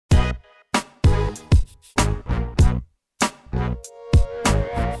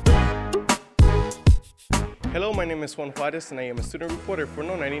Hello, my name is Juan Juarez and I am a student reporter for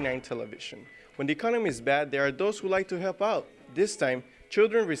No 99 Television. When the economy is bad, there are those who like to help out. This time,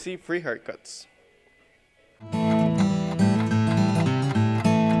 children receive free haircuts.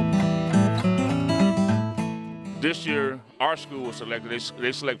 This year, our school was selected.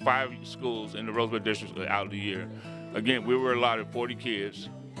 They select 5 schools in the Rooservelt District out of the year. Again, we were allotted 40 kids.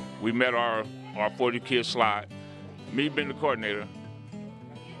 We met our 40 kid slot. Me being the coordinator,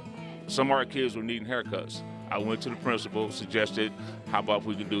 some of our kids were needing haircuts. I went to the principal, suggested, how about if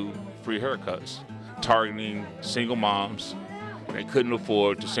we could do free haircuts, targeting single moms that couldn't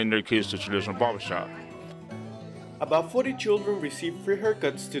afford to send their kids to traditional barbershop. About 40 children received free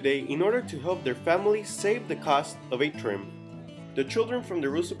haircuts today in order to help their families save the cost of a trim. The children from the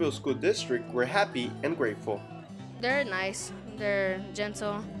Rooservelt School District were happy and grateful. They're nice, they're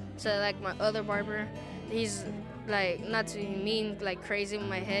gentle. So like my other barber, he's like not too mean, like crazy with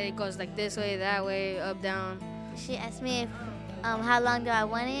my head. It goes like this way, that way, up, down. She asked me if, how long do I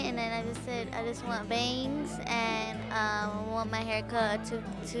want it, and then I just said I just want bangs and I want my hair cut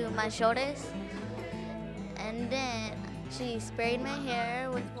to my shoulders. And then she sprayed my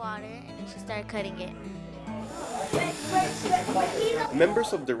hair with water and then she started cutting it.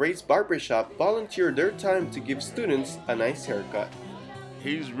 Members of the Ray's Barbershop volunteered their time to give students a nice haircut.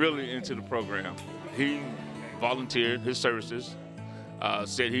 He's really into the program. He volunteered his services,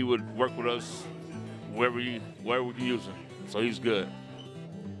 said he would work with us wherever we can use him. So he's good.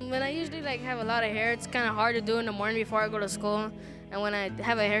 When I usually have a lot of hair, it's kind of hard to do in the morning before I go to school. And when I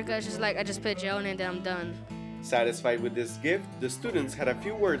have a haircut, it's just like I just put gel in it and then I'm done. Satisfied with this gift, the students had a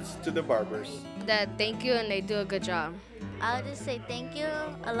few words to the barbers. That thank you and they do a good job. I would just say thank you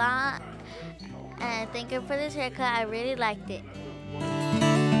a lot and thank you for this haircut. I really liked it.